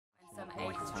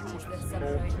Thank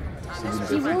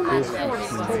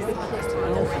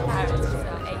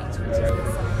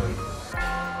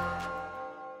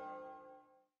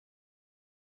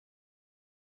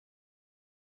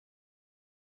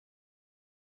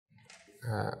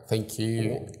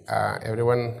you,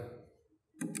 everyone,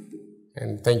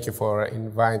 and thank you for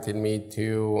inviting me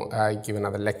to give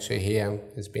another lecture here.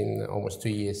 It's been almost 2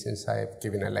 years since I've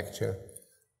given a lecture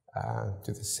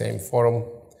to the same forum.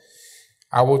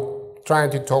 I would try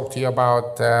to talk to you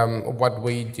about what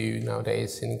we do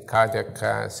nowadays in cardiac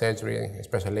surgery,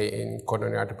 especially in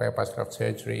coronary artery bypass graft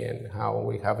surgery, and how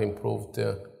we have improved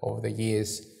over the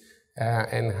years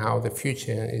and how the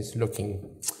future is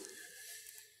looking.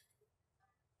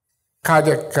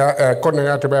 Coronary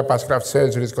artery bypass graft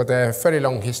surgery has got a very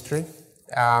long history.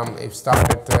 It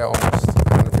started almost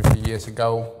 150 years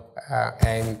ago,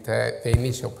 and the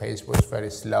initial pace was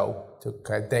very slow. It took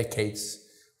decades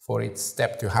for its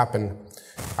step to happen,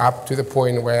 up to the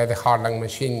point where the heart-lung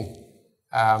machine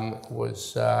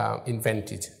was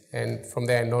invented. And from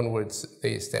there onwards,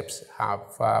 the steps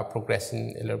have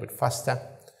progressing a little bit faster.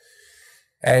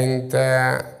 And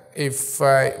if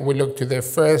we look to the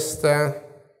first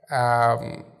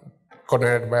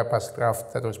coronary bypass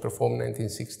graft that was performed in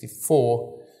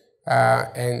 1964,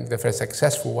 and the first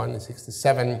successful one in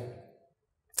 1967.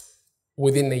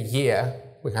 Within a year,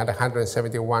 we had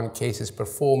 171 cases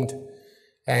performed,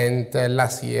 and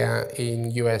last year in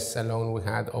US alone, we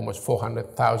had almost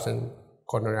 400,000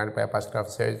 coronary bypass graft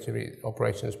surgery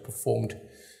operations performed,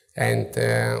 and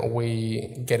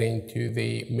we get into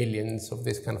the millions of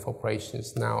these kind of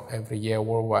operations now every year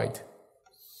worldwide.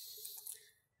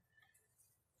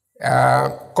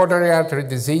 Coronary artery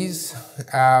disease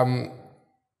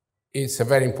is a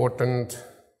very important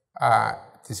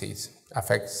disease.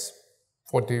 Affects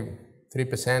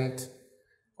 43%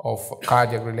 of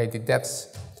cardiac-related deaths,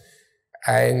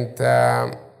 and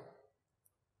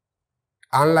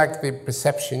unlike the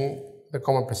perception, the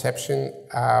common perception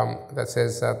that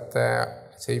says that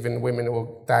say even women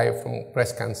will die from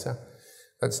breast cancer,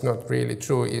 that's not really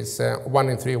true. Is 1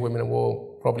 in 3 women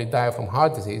will probably die from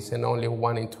heart disease, and only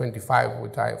 1 in 25 will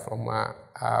die from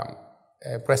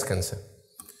breast cancer.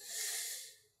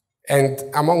 And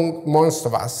among most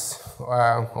of us,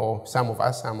 or some of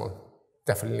us, I'm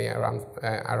definitely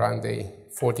around the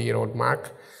 40-year-old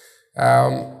mark,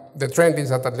 the trend is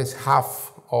that at least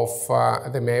half of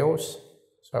the males,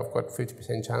 so I've got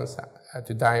 50% chance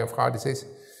to die of heart disease,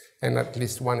 and at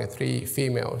least 1 in 3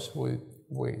 females will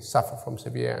suffer from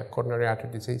severe coronary artery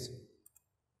disease.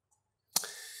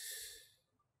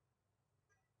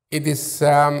 It is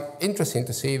interesting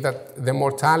to see that the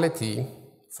mortality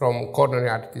from coronary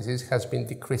artery disease has been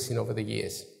decreasing over the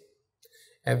years.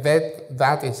 And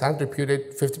that is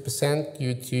attributed 50%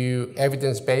 due to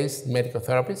evidence-based medical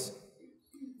therapies,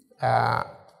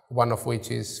 one of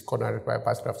which is coronary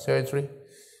bypass graft surgery.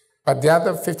 But the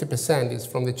other 50% is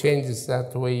from the changes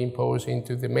that we impose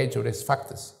into the major risk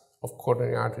factors of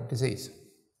coronary artery disease.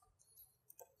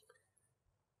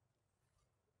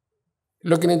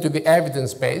 Looking into the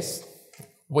evidence base,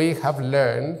 we have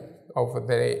learned over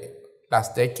the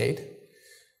last decade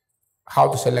how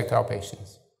to select our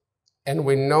patients. And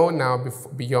we know now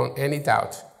beyond any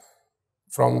doubt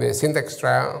from the Syntax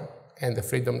trial and the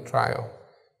Freedom trial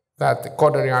that the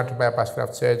coronary artery bypass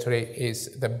graft surgery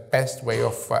is the best way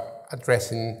of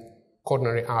addressing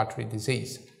coronary artery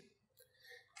disease,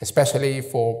 especially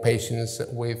for patients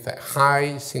with a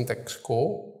high Syntax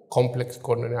score, complex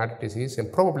coronary artery disease,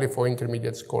 and probably for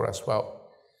intermediate score as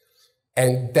well.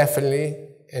 And definitely,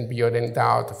 and beyond any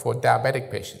doubt, for diabetic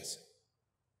patients.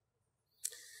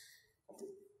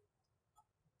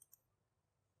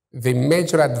 The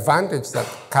major advantage that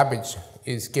CABG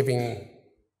is giving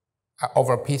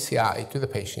over PCI to the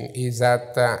patient is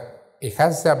that it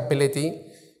has the ability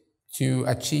to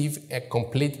achieve a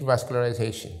complete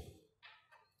vascularization.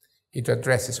 It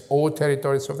addresses all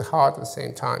territories of the heart at the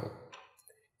same time.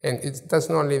 And it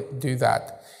doesn't only do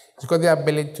that, it's got the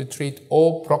ability to treat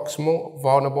all proximal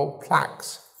vulnerable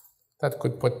plaques that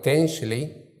could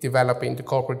potentially develop into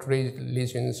corporate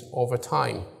lesions over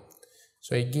time.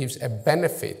 So it gives a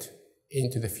benefit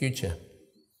into the future.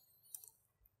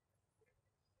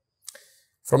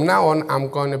 From now on, I'm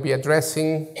going to be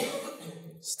addressing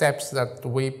steps that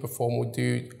we perform, we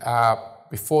do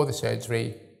before the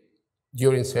surgery,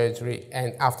 during surgery,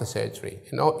 and after surgery.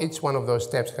 And each one of those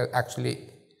steps has actually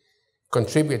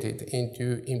contributed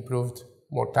into improved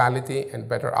mortality and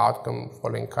better outcome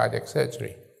following cardiac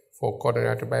surgery for coronary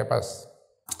artery bypass.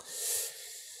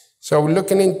 So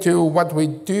looking into what we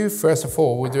do, first of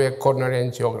all, we do a coronary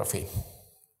angiography.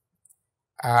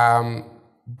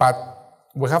 But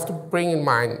we have to bring in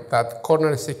mind that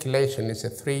coronary circulation is a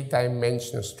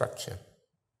three-dimensional structure.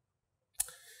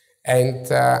 And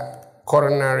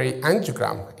coronary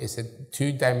angiogram is a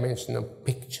two-dimensional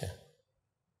picture.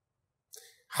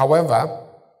 However,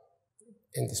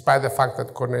 and despite the fact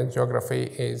that coronary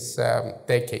angiography is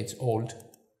decades old,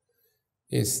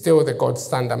 is still the gold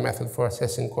standard method for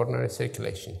assessing coronary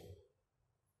circulation.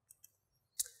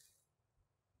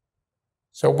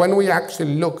 So when we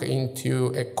actually look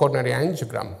into a coronary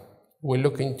angiogram, we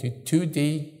look into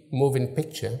 2D moving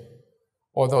picture,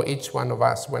 although each one of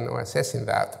us, when we're assessing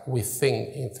that, we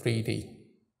think in 3D.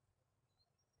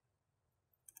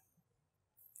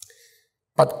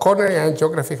 But coronary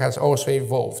angiography has also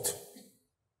evolved,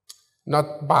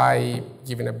 not by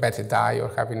giving a better dye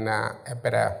or having a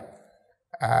better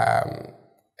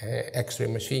X-ray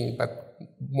machine, but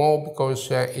more because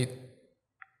it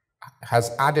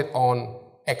has added on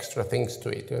extra things to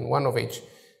it, and one of which,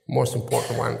 most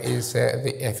important one, is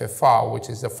the FFR, which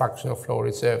is the fractional flow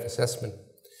reserve assessment.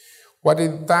 What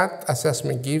that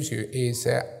assessment gives you is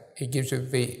it gives you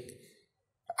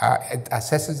it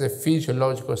assesses the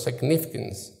physiological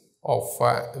significance of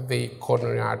the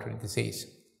coronary artery disease.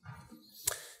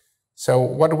 So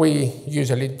what we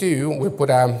usually do, we put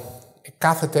a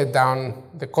catheter down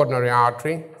the coronary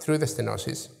artery through the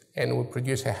stenosis, and we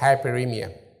produce a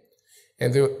hyperemia.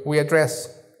 And we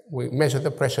measure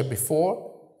the pressure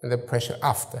before and the pressure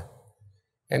after,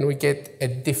 and we get a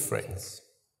difference.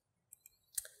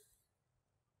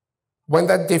 When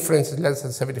that difference is less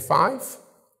than 75,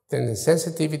 then the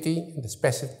sensitivity and the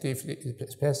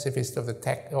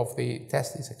specificity of the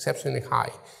test is exceptionally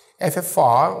high.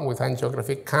 FFR with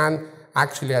angiography can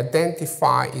actually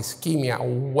identify ischemia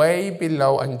way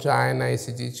below angina,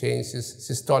 ECG changes,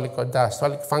 systolic or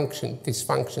diastolic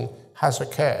dysfunction has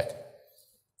occurred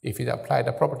if it applied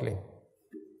appropriately.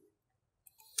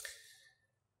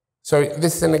 So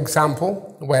this is an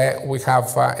example where we have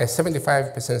a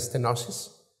 75% stenosis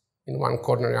in one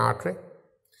coronary artery.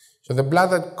 So the blood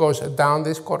that goes down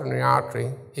this coronary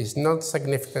artery is not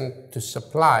significant to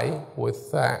supply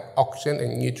with oxygen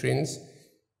and nutrients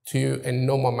to a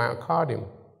normal myocardium.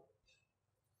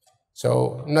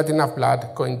 So not enough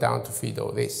blood going down to feed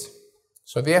all this.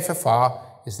 So the FFR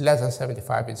is less than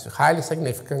 75. It's highly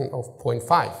significant of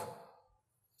 0.5.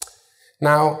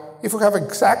 Now, if we have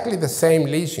exactly the same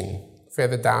lesion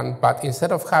further down, but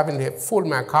instead of having a full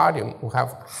myocardium, we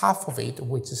have half of it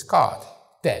which is scarred,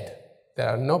 dead. There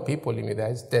are no people in it,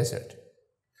 there is desert.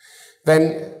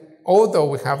 Then, although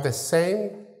we have the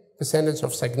same percentage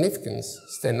of significance,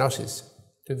 stenosis,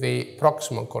 to the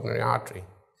proximal coronary artery,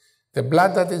 the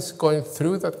blood that is going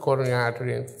through that coronary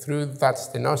artery and through that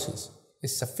stenosis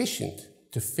is sufficient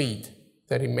to feed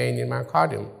the remaining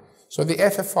myocardium. So the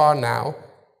FFR now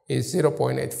is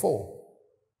 0.84.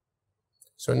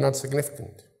 So not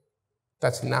significant.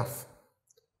 That's enough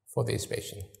for this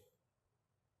patient.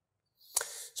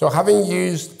 So having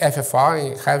used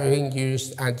FFR and having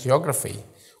used angiography,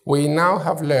 we now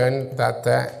have learned that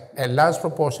a large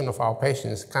proportion of our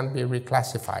patients can be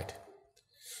reclassified.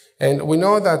 And we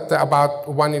know that about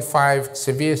 1 in 5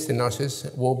 severe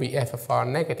stenosis will be FFR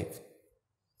negative,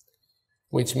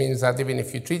 which means that even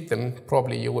if you treat them,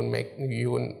 probably you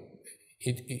wouldn't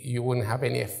have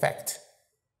any effect,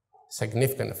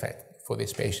 significant effect for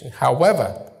this patient.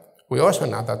 However, we also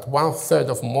know that 1/3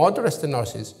 of moderate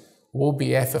stenosis will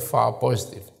be FFR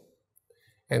positive.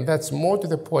 And that's more to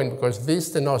the point because this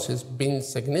stenosis, being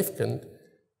significant,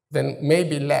 then may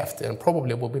be left and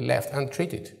probably will be left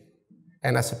untreated.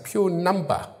 And as a pure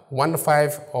number,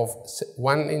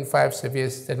 1 in 5 severe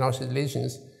stenosis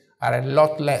lesions are a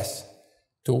lot less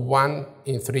to 1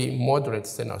 in 3 moderate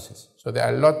stenosis. So there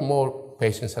are a lot more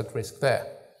patients at risk there.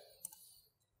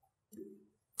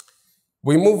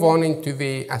 We move on into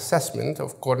the assessment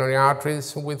of coronary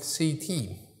arteries with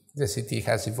CT. The CT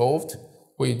has evolved.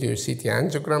 We do CT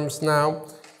angiograms now,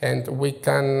 and we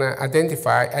can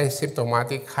identify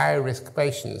asymptomatic high-risk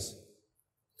patients.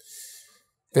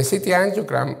 The CT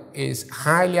angiogram is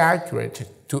highly accurate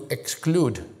to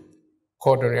exclude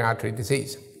coronary artery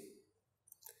disease.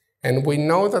 And we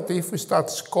know that if we start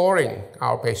scoring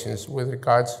our patients with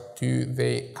regards to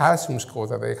the calcium score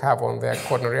that they have on their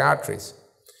coronary arteries,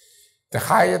 the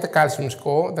higher the calcium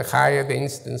score, the higher the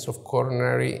incidence of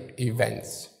coronary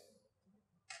events.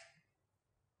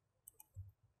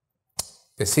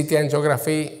 The CT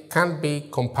angiography can be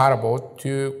comparable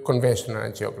to conventional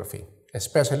angiography,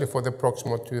 especially for the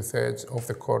proximal 2/3 of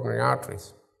the coronary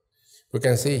arteries. We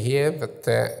can see here that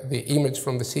the image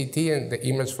from the CT and the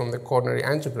image from the coronary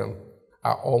angiogram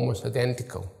are almost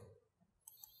identical.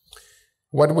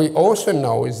 What we also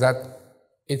know is that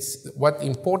what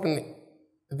important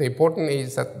the important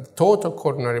is that the total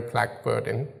coronary plaque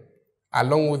burden,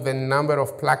 along with the number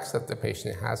of plaques that the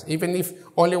patient has, even if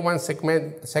only one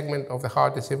segment of the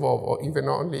heart is involved, or even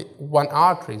only one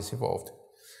artery is involved,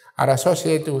 are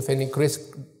associated with an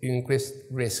increased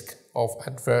risk of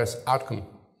adverse outcome.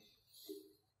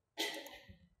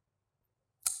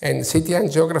 And CT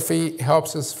angiography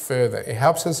helps us further. It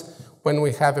helps us when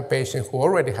we have a patient who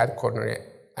already had coronary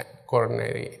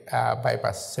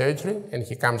bypass surgery and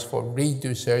he comes for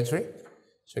redo surgery.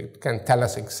 So it can tell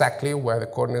us exactly where the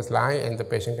coronaries lie and the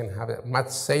patient can have a much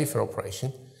safer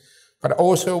operation. But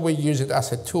also we use it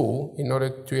as a tool in order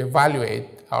to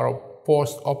evaluate our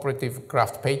post-operative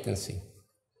graft patency.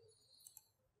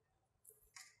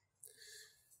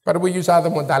 But we use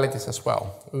other modalities as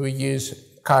well. We use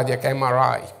cardiac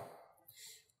MRI.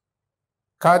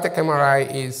 Cardiac MRI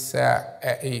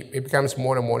it becomes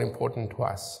more and more important to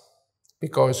us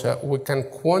because we can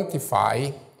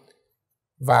quantify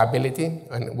viability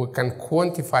and we can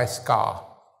quantify scar.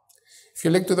 If you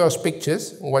look to those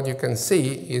pictures, what you can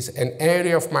see is an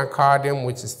area of myocardium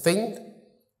which is thin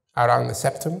around the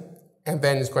septum, and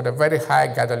then it's got a very high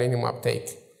gadolinium uptake,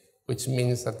 which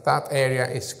means that that area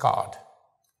is scarred,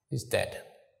 is dead.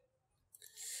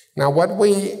 Now, what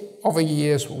over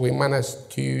years, we managed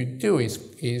to do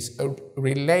is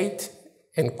relate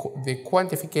the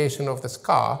quantification of the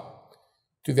scar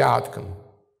to the outcome.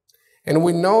 And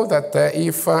we know that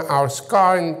if our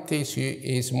scarring tissue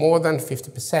is more than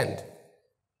 50%,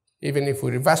 even if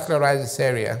we revascularize this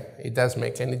area, it doesn't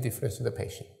make any difference to the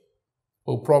patient.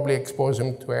 We'll probably expose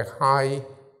them to a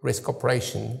high-risk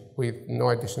operation with no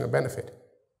additional benefit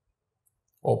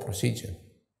or procedure.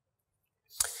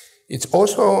 It's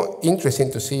also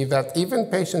interesting to see that even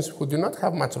patients who do not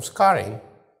have much of scarring,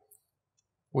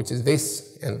 which is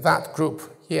this and that group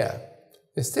here,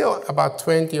 there's still about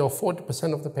 20 or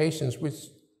 40% of the patients which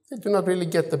they do not really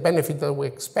get the benefit that we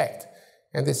expect.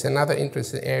 And this is another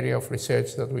interesting area of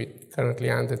research that we currently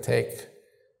undertake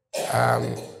at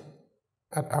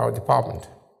our department.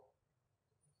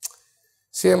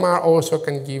 CMR also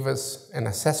can give us an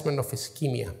assessment of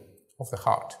ischemia of the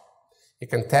heart. It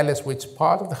can tell us which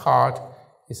part of the heart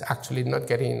is actually not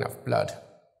getting enough blood.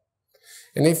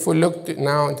 And if we look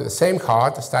now into the same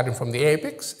heart, starting from the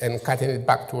apex and cutting it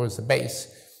back towards the base,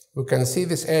 we can see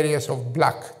these areas of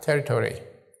black territory,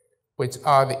 which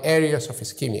are the areas of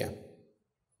ischemia.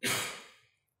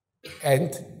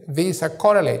 And these are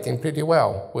correlating pretty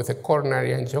well with a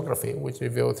coronary angiography, which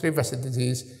reveals 3 vessel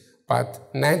disease,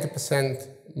 but 90%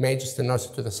 major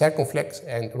stenosis to the circumflex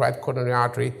and right coronary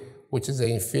artery, which is the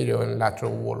inferior and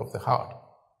lateral wall of the heart.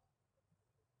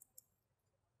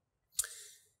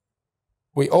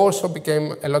 We also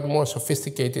became a lot more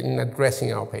sophisticated in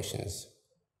addressing our patients.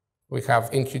 We have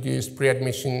introduced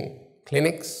pre-admission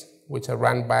clinics, which are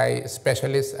run by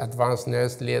specialists, advanced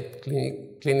nurse-led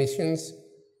clinicians,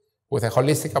 with a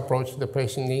holistic approach to the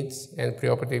patient needs and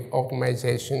preoperative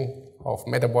optimization of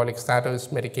metabolic status,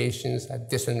 medications,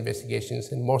 additional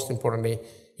investigations, and most importantly,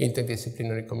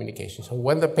 interdisciplinary communication. So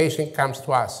when the patient comes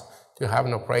to us to have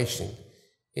an operation,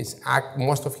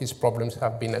 most of his problems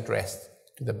have been addressed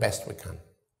to the best we can.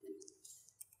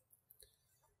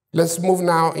 Let's move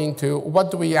now into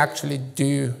what do we actually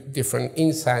do different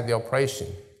inside the operation,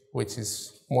 which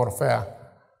is more of a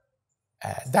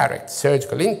direct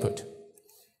surgical input.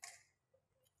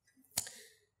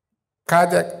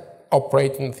 Cardiac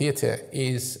operating theater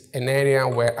is an area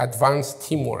where advanced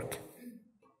teamwork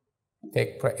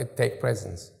take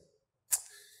presence.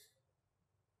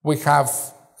 We have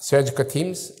surgical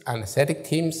teams, anesthetic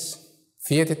teams,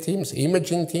 theater teams,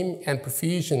 imaging team, and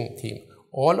perfusion team.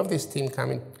 All of these teams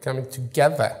coming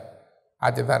together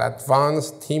at that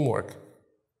advanced teamwork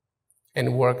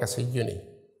and work as a unit.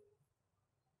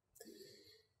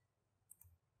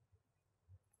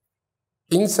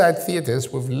 Inside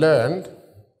theaters, we've learned,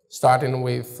 starting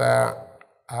with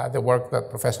the work that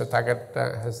Professor Taggart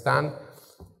has done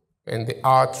in the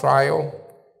ART trial,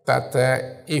 that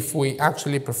if we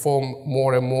actually perform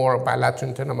more and more bilateral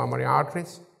internal mammary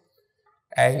arteries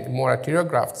and more arterial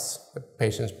grafts, the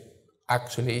patients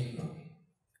actually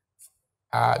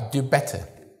do better.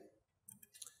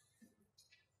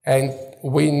 And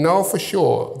we know for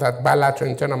sure that bilateral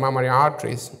internal mammary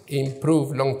arteries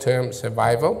improve long-term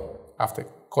survival after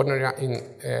coronary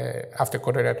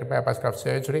artery bypass graft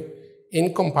surgery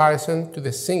in comparison to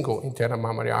the single internal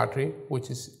mammary artery, which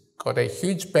has got a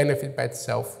huge benefit by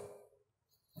itself,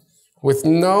 with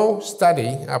no study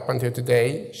up until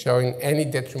today showing any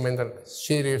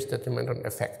serious detrimental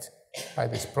effect by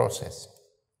this process.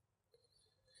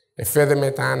 A further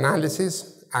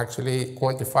meta-analysis actually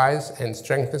quantifies and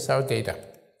strengthens our data.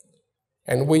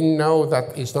 And we know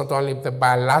that it's not only the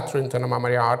bilateral internal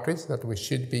mammary arteries that we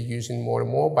should be using more and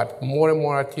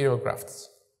more arterial grafts.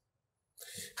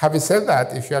 Having said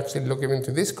that, if you actually look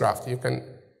into this graph, you can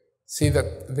see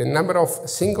that the number of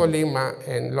single lemma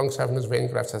and long saphenous vein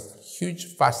grafts has a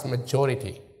huge, vast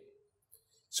majority.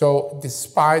 So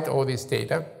despite all this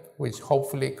data, which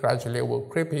hopefully gradually will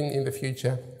creep in the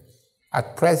future,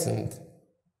 at present,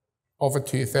 over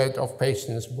 2/3 of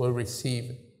patients will receive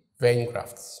vein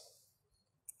grafts.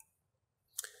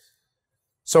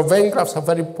 So vein grafts are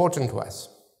very important to us.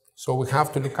 So we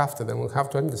have to look after them. We have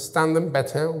to understand them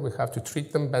better. We have to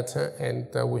treat them better, and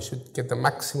we should get the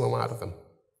maximum out of them.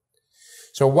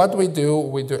 So what we do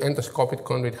endoscopic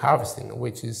conduit harvesting,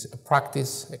 which is a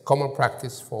common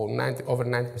practice for over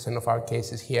 90% of our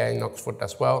cases here in Oxford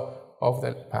as well over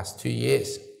the past 2 years.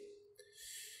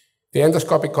 The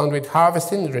endoscopic conduit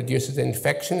harvesting reduces the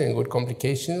infection and good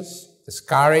complications, the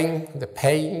scarring, the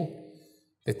pain,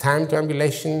 the time to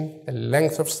ambulation, the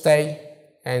length of stay,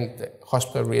 and the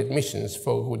hospital readmissions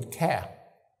for good care.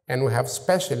 And we have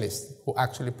specialists who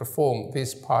actually perform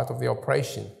this part of the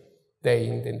operation day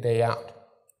in and day out.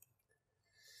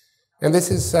 And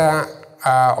this is,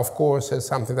 of course,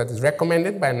 something that is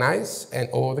recommended by NICE and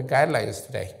all the guidelines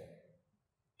today.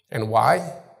 And why?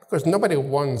 Because nobody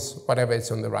wants whatever is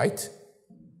on the right.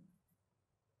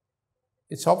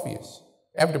 It's obvious.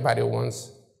 Everybody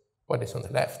wants what is on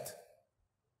the left.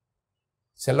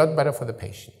 It's a lot better for the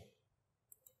patient.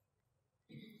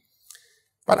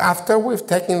 But after we've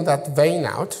taken that vein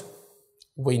out,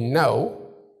 we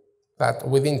know that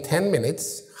within 10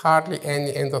 minutes, hardly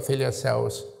any endothelial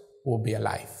cells will be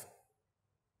alive.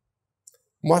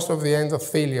 Most of the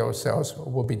endothelial cells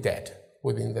will be dead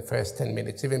within the first 10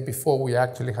 minutes, even before we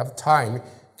actually have time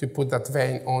to put that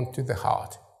vein onto the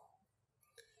heart.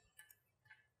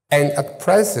 And at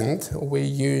present, we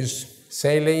use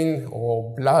saline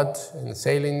or blood and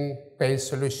saline-based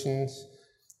solutions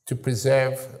to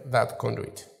preserve that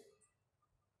conduit.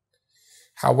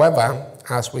 However,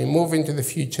 as we move into the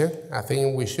future, I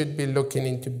think we should be looking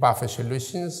into buffer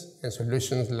solutions and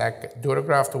solutions like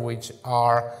DuraGraft, which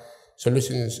are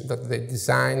solutions that they're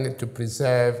designed to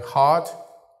preserve heart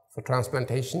for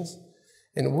transplantations,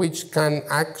 and which can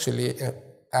actually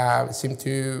seem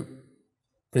to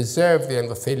preserve the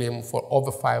endothelium for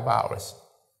over 5 hours.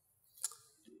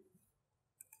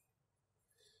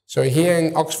 So here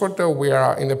in Oxford, we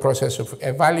are in the process of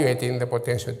evaluating the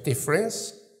potential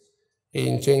difference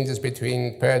in changes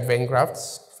between paired vein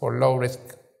grafts for low-risk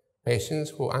patients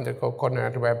who undergo coronary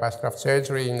artery bypass graft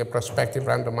surgery in a prospective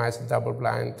randomized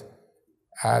double-blind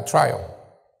trial.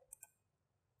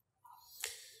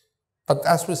 But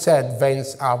as we said,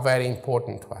 veins are very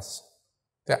important to us.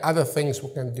 There are other things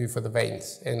we can do for the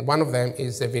veins, and one of them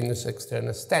is the venous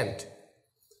external stent.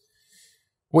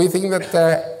 We think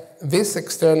that this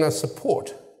external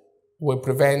support will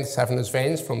prevent saphenous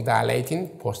veins from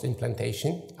dilating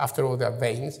post-implantation. After all, they're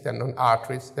veins, they're not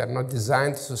arteries, they're not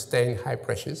designed to sustain high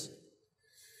pressures.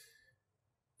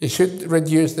 It should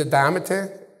reduce the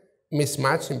diameter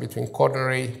mismatch in between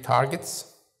coronary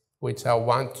targets, which are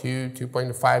 1 to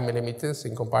 2.5 millimeters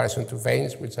in comparison to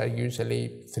veins, which are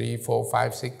usually 3, 4,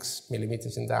 5, 6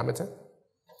 millimeters in diameter.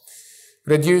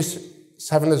 Reduce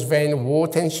saphenous vein wall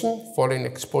tension following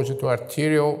exposure to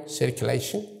arterial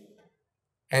circulation,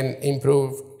 and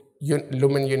improve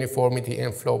lumen uniformity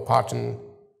and flow pattern,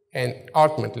 and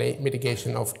ultimately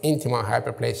mitigation of intimal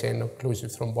hyperplasia and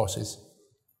occlusive thrombosis.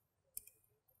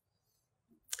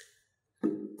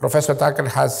 Professor Tucker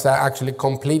has actually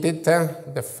completed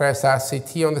the first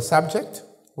RCT on the subject,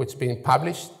 which has been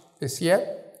published this year.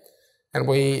 And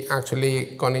we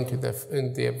actually gone into the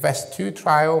VEST-2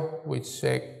 trial, which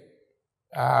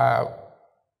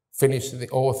finished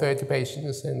all 30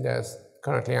 patients, and there's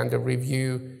currently under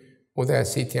review with their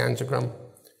CT angiogram.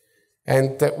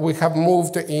 And we have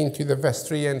moved into the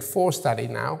VEST-3 and 4 study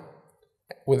now,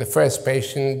 with the first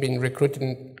patient being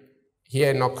recruited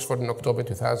here in Oxford in October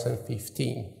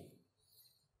 2015.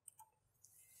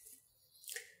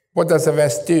 What does a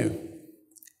VEST do?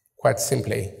 Quite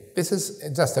simply, this is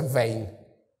just a vein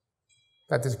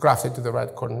that is grafted to the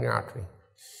right coronary artery.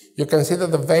 You can see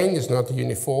that the vein is not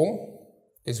uniform.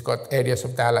 It's got areas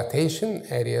of dilatation,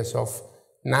 areas of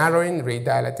narrowing,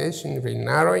 redilatation,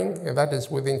 re-narrowing, and that is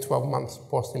within 12 months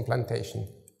post-implantation.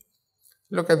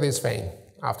 Look at this vein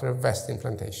after a VEST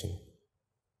implantation.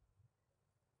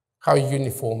 How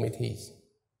uniform it is.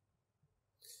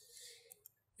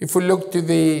 If we look to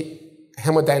the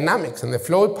hemodynamics and the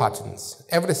flow patterns,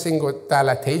 every single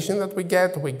dilatation that we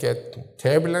get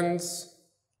turbulence,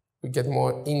 we get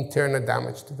more internal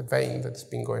damage to the vein that's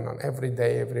been going on every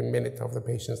day, every minute of the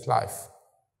patient's life.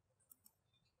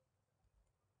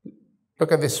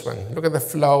 Look at this one. Look at the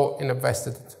flow in a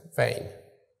vested vein,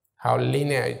 how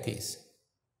linear it is.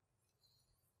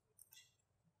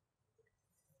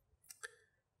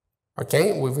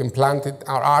 Okay, we've implanted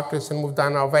our arteries and we've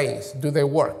done our veins. Do they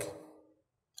work?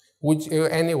 Would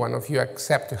any one of you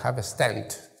accept to have a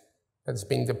stent that's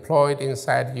been deployed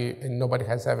inside you and nobody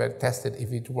has ever tested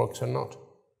if it works or not?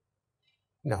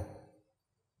 No.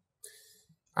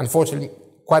 Unfortunately,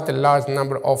 quite a large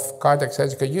number of cardiac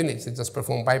surgical units that just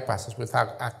perform bypasses without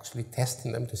actually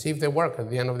testing them to see if they work at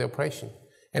the end of the operation.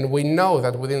 And we know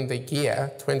that within the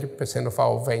year, 20% of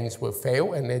our veins will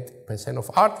fail and 8%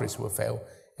 of arteries will fail.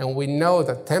 And we know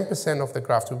that 10% of the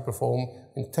graft we perform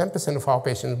and 10% of our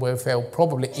patients will fail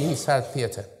probably inside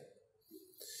theatre.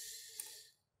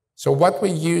 So what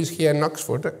we use here in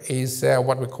Oxford is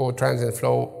what we call transient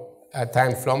flow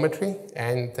time flowmetry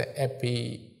and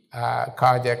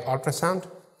epicardiac ultrasound,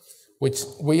 which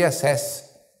we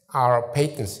assess our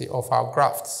patency of our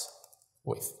grafts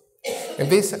with. And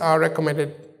these are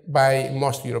recommended by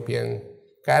most European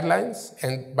guidelines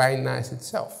and by NICE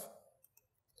itself.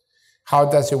 How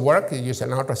does it work? You use an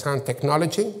ultrasound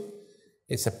technology.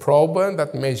 It's a probe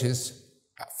that measures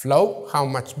flow, how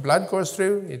much blood goes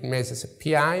through. It measures a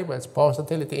PI, but it's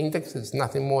pulsatility index. It's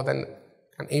nothing more than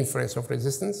an inference of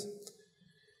resistance.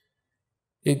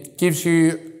 It gives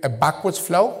you a backwards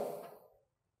flow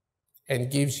and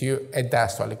gives you a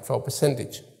diastolic flow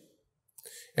percentage.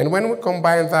 And when we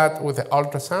combine that with the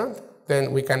ultrasound,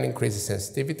 then we can increase the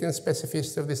sensitivity and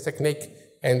specificity of this technique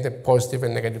and the positive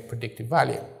and negative predictive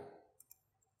value.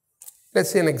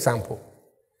 Let's see an example.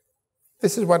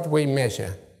 This is what we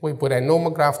measure. We put a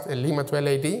normal graft, a Lima to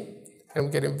LAD, and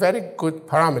we get very good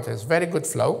parameters, very good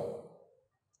flow,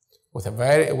 with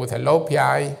a low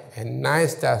PI and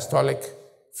nice diastolic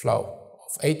flow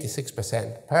of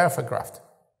 86%, perfect graft.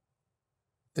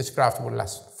 This graft will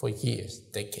last for years,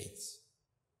 decades.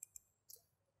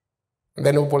 And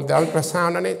then we put the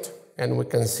ultrasound on it, and we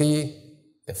can see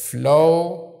the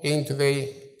flow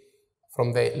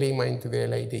from the Lima into the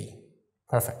LAD.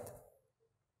 Perfect.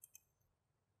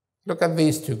 Look at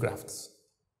these two grafts.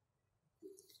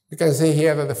 You can see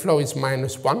here that the flow is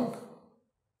 -1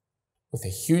 with a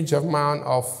huge amount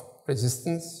of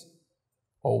resistance,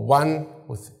 or 1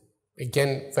 with,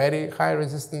 again, very high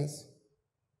resistance.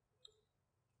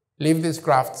 Leave these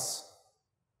grafts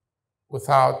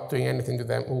without doing anything to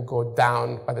them, it will go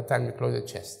down by the time you close the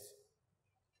chest.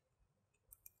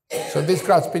 So this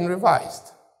graft's been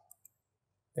revised,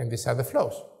 and these are the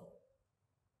flows.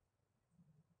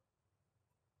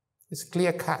 It's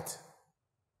clear cut.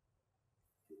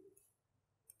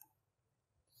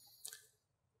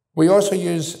 We also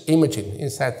use imaging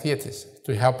inside theatres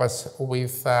to help us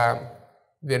with the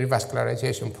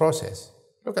revascularization process.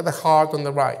 Look at the heart on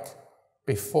the right.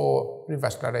 Before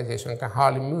revascularization, can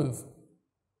hardly move.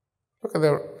 Look at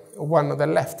the one on the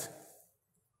left,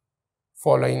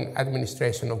 following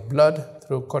administration of blood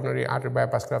through coronary artery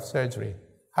bypass graft surgery.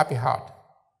 Happy heart.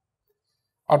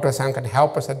 Ultrasound can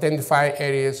help us identify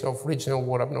areas of regional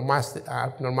wall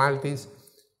abnormalities,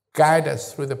 guide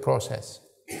us through the process.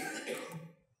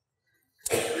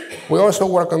 We also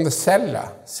work on the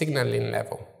cellular signaling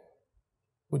level.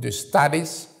 We do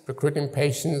studies, recruiting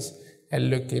patients, and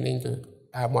looking into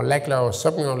a molecular or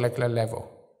submolecular level.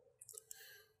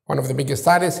 One of the biggest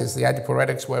studies is the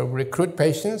antipyretics, where we recruit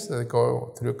patients that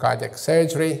go through cardiac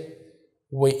surgery.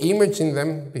 We imaging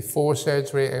them before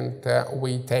surgery, and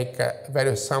we take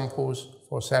various samples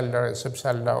for cellular and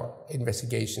subcellular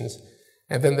investigations.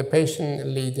 And then the patient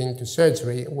leading to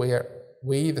surgery, where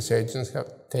we, the surgeons,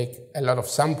 take a lot of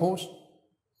samples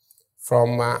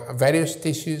from various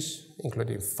tissues,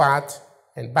 including fat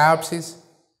and biopsies,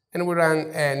 and we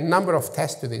run a number of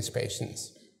tests to these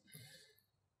patients.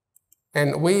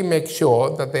 And we make sure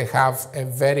that they have a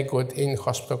very good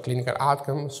in-hospital clinical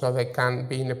outcome, so they can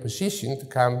be in a position to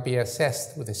come be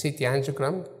assessed with a CT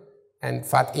angiogram and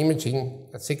fat imaging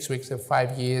at 6 weeks and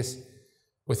 5 years,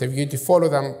 with a view to follow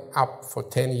them up for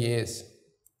 10 years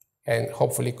and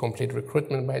hopefully complete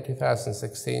recruitment by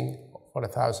 2016 for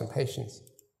 1,000 patients.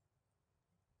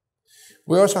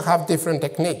 We also have different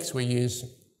techniques. We use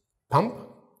pump,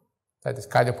 that is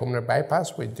cardiopulmonary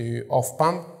bypass. We do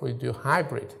off-pump, we do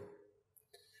hybrid.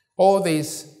 All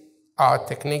these are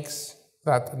techniques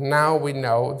that now we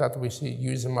know that we should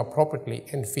use them appropriately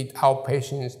and fit our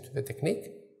patients to the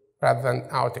technique rather than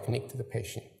our technique to the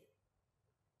patient.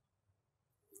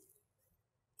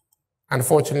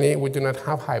 Unfortunately, we do not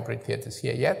have hybrid theatres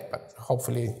here yet, but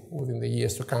hopefully within the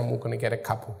years to come, we're going to get a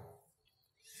couple.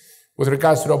 With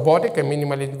regards to robotic and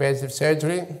minimally invasive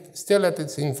surgery, still at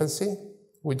its infancy,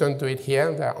 We don't do it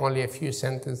here. There are only a few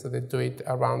centers that do it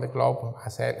around the globe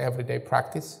as an everyday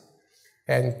practice.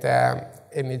 And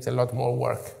it needs a lot more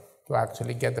work to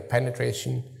actually get the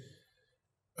penetration,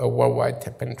 worldwide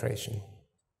penetration.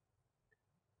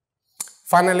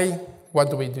 Finally, what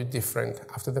do we do different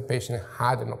after the patient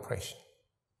had an operation?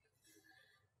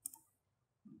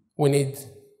 We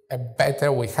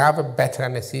have a better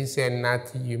anesthesia and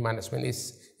NATU management.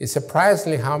 It's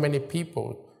surprisingly how many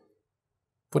people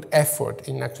put effort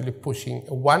in actually pushing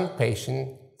one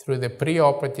patient through the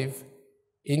preoperative,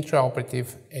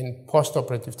 intraoperative, and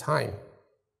postoperative time.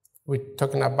 We're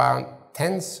talking about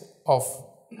tens of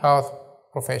health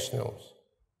professionals.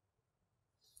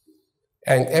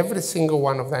 And every single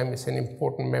one of them is an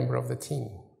important member of the team.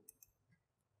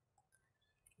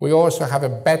 We also have a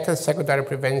better secondary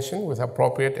prevention with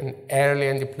appropriate and early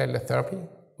antiplatelet therapy,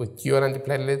 with dual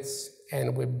antiplatelets,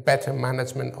 and with better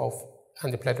management of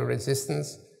antiplatelet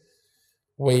resistance.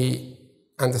 We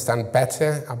understand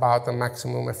better about the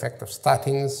maximum effect of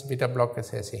statins, beta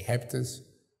blockers, ACE inhibitors.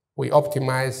 We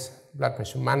optimize blood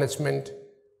pressure management,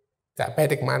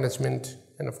 diabetic management,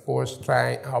 and of course,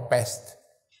 try our best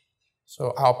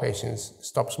so our patients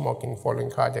stop smoking following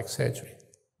cardiac surgery.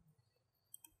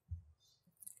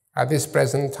 At this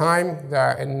present time, there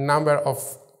are a number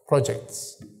of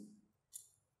projects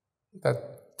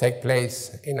that take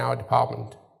place in our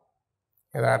department.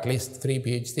 And there are at least 3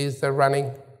 PhDs that are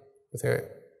running, with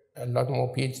a lot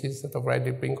more PhDs that have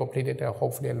already been completed, and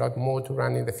hopefully a lot more to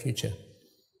run in the future.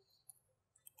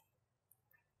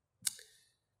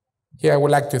 Here I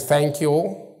would like to thank you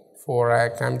all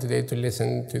for coming today to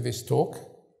listen to this talk.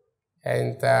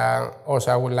 And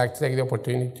also I would like to take the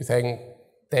opportunity to thank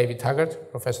David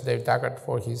Taggart, Professor David Taggart,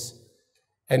 for his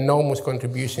enormous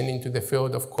contribution into the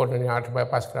field of coronary artery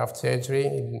bypass graft surgery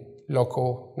in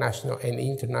local, national, and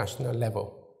international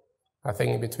level. I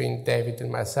think between David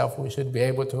and myself, we should be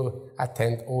able to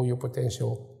attend all your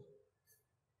potential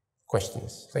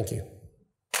questions. Thank you.